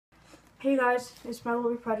Hey guys, it's my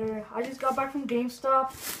little Predator. I just got back from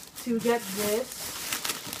GameStop to get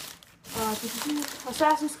this. This is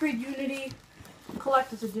Assassin's Creed Unity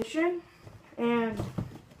Collector's Edition. And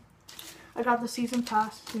I got the Season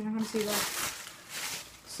Pass. You're not going to see that.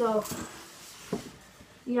 So,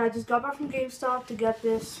 yeah, I just got back from GameStop to get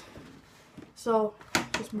this. So,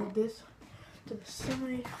 just move this to the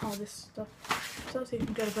side. All this stuff. So you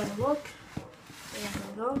can get a better look. There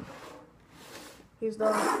we go. Here's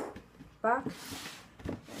the back.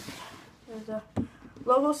 There's a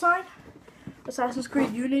logo sign. Assassin's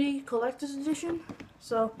Creed Unity Collector's Edition.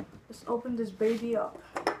 So let's open this baby up.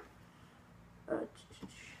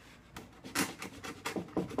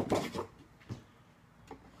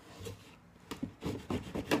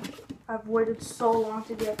 I've waited so long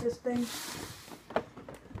to get this thing.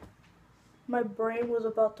 My brain was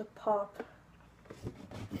about to pop.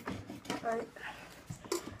 Alright.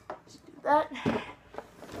 Let's do that.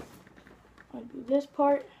 I'll do this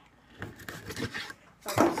part.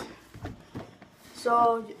 Alright.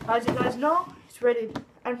 So, as you guys know, it's rated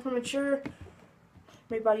M for mature,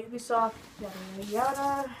 made by Ubisoft, yada yada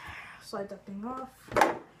yada. Slide that thing off.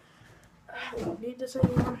 We don't need this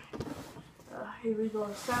anymore. Here we go,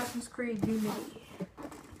 Assassin's Creed Unity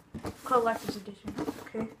Collector's Edition.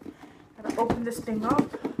 Okay, gotta open this thing up.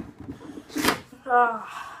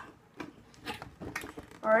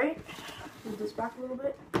 Alright, move this back a little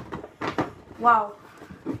bit. Wow,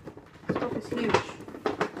 this stuff is huge.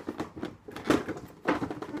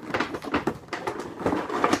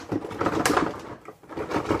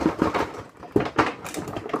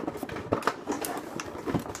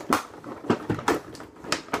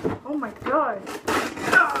 Oh my god.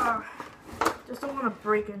 Just don't want to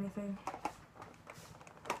break anything.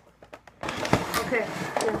 Okay,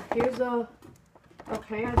 here's the...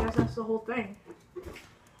 Okay, I guess that's the whole thing.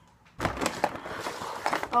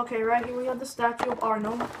 Okay, right here we have the statue of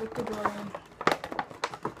Arnold with the door in.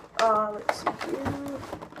 Let's see here.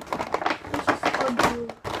 Let's just undo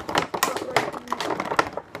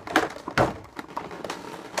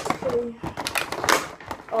okay.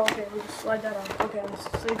 Oh, okay, we just slide that out. Okay, let's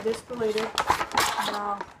save this for later.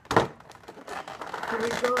 Now, here we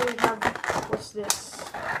go. We have, what's this?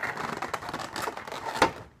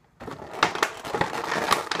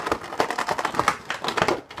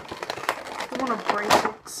 I want to break it.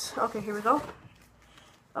 Okay, here we go.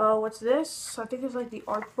 What's this? I think it's like the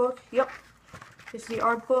art book. Yep, it's the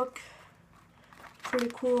art book. Pretty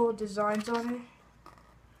cool designs on it.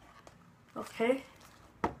 Okay,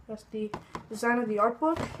 that's the design of the art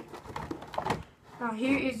book. Now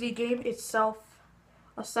here is the game itself,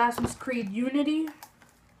 Assassin's Creed Unity.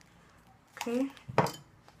 Okay.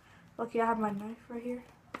 Okay, I have my knife right here.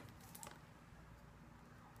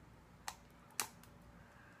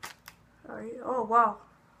 Alright. Oh wow.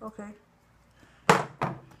 Okay.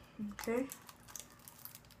 Okay.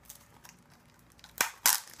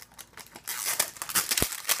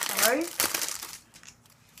 Alright.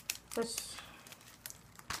 Let's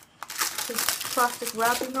take plastic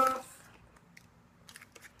wrapping off.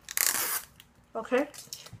 Okay.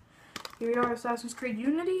 Here we are, Assassin's Creed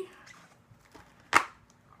Unity.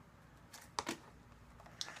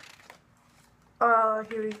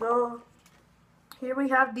 Here we go. Here we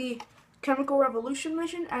have the Chemical Revolution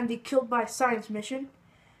mission and the Killed by Science mission.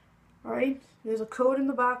 Alright, there's a code in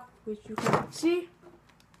the back which you cannot see.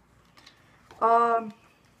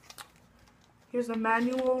 Here's the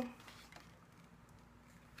manual.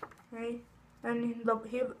 Right, and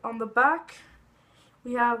here on the back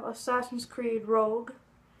we have Assassin's Creed Rogue.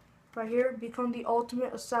 Right here, become the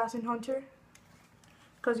ultimate assassin hunter.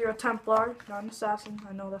 Because you're a Templar, not an assassin.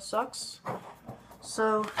 I know that sucks.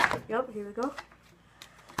 So, yep, here we go.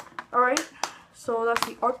 Alright, so that's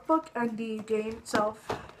the art book and the game itself.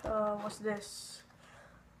 What's this?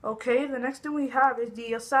 Okay, the next thing we have is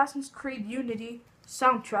the Assassin's Creed Unity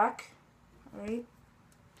soundtrack. Alright.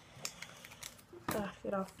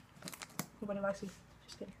 Get off. Nobody likes you.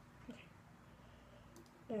 Just kidding. Okay.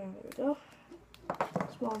 There we go.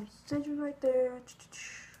 Small incision right there.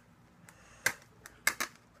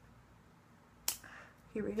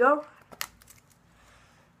 Here we go.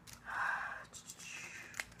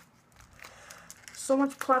 So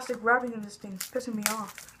much plastic wrapping in this thing. It's pissing me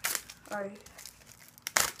off. Alright.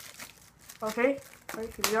 Okay.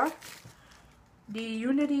 Alright, here we are. The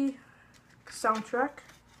Unity soundtrack.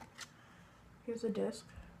 Here's the disc.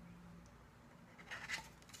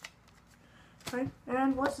 Okay.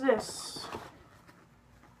 And what's this?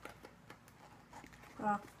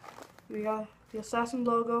 Here we got the Assassin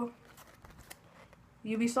logo.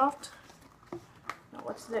 Ubisoft. Now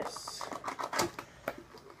what's this?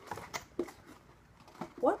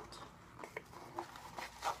 What?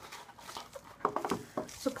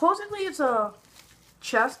 supposedly it's a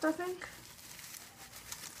chest, I think.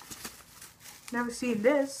 Never seen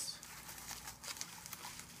this.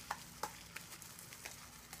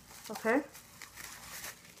 Okay.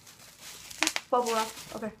 Bubble wrap.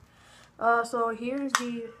 Okay. So here's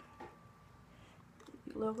the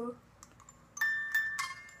logo.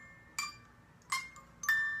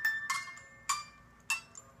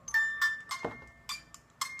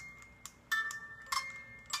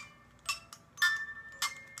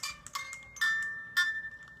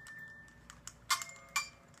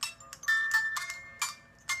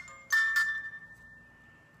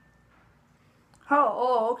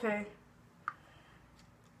 Oh, okay.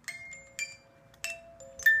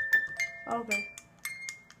 Okay.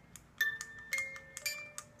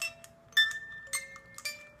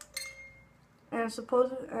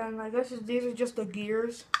 And I guess these are just the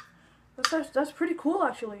gears. That's pretty cool,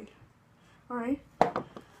 actually. All right.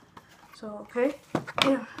 So okay.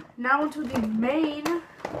 Yeah. Now into the main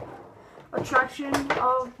attraction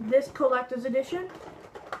of this collector's edition.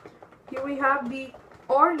 Here we have the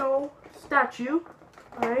Arno statue.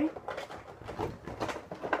 All right.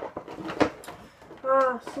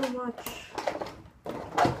 So much.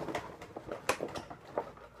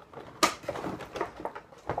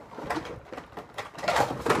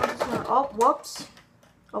 Oh, whoops.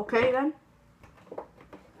 Okay then.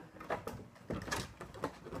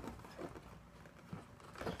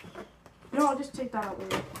 No, I'll just take that out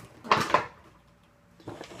later.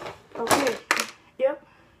 Okay. Yep.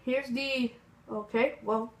 Here's the. Okay.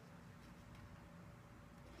 Well.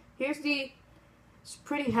 Here's the. It's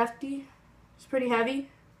pretty hefty. It's pretty heavy.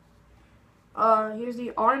 Here's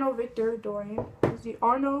the Arno Victor Dorian. Here's the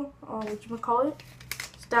Arno, whatchamacallit,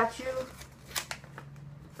 statue.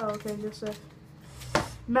 Okay, just a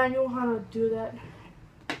manual how to do that.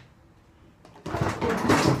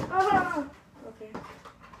 Yeah. Ah! Okay.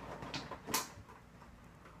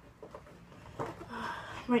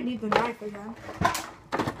 Might need the knife again.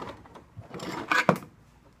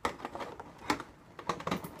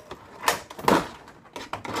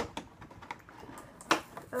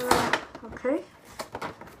 Okay.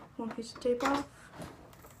 One piece of tape off.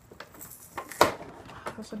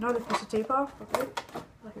 That's another piece of tape off. Okay.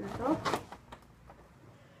 Here we go.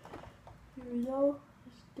 Here we go. I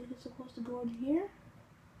think it's supposed to go in here.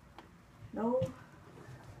 No.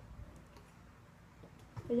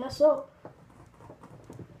 I guess so.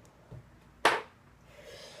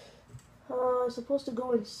 It's supposed to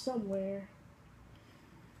go in somewhere.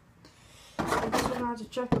 I guess we're gonna have to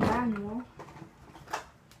check the manual.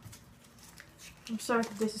 I'm sorry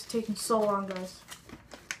that this is taking so long, guys.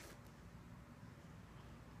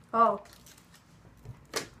 Oh.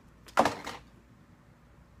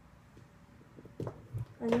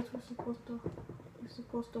 I guess we're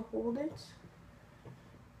supposed to hold it.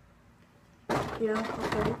 Yeah,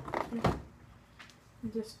 okay.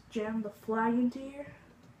 Just jam the flag into here.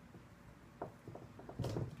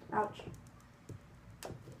 Ouch.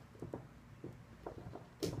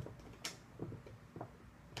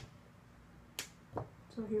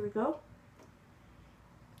 So here we go.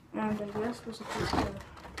 And I guess we're supposed to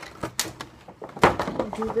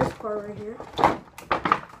do this part right here.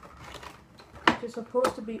 It's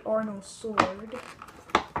supposed to be Arno's sword. I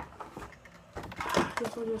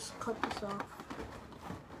guess we'll just cut this off.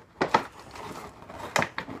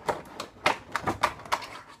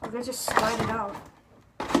 I guess just slide it out.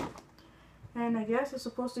 And I guess it's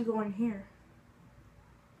supposed to go in here.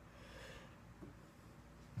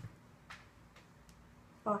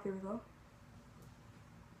 Oh, here we go.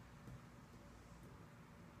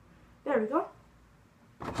 There we go.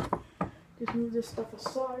 Just move this stuff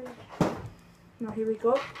aside. Now here we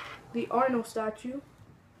go. The Arno statue.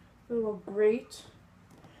 It will look great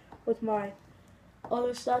with my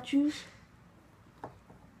other statues.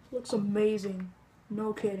 Looks amazing.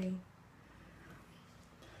 No kidding.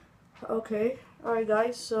 Okay. Alright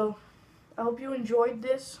guys, so I hope you enjoyed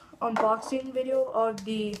this unboxing video of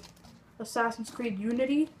the Assassin's Creed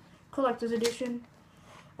Unity Collector's Edition.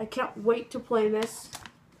 I can't wait to play this.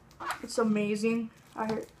 It's amazing.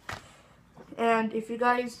 And if you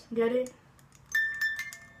guys get it,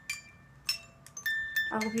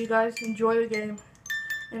 I hope you guys enjoy the game.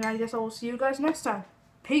 And I guess I will see you guys next time.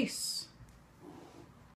 Peace.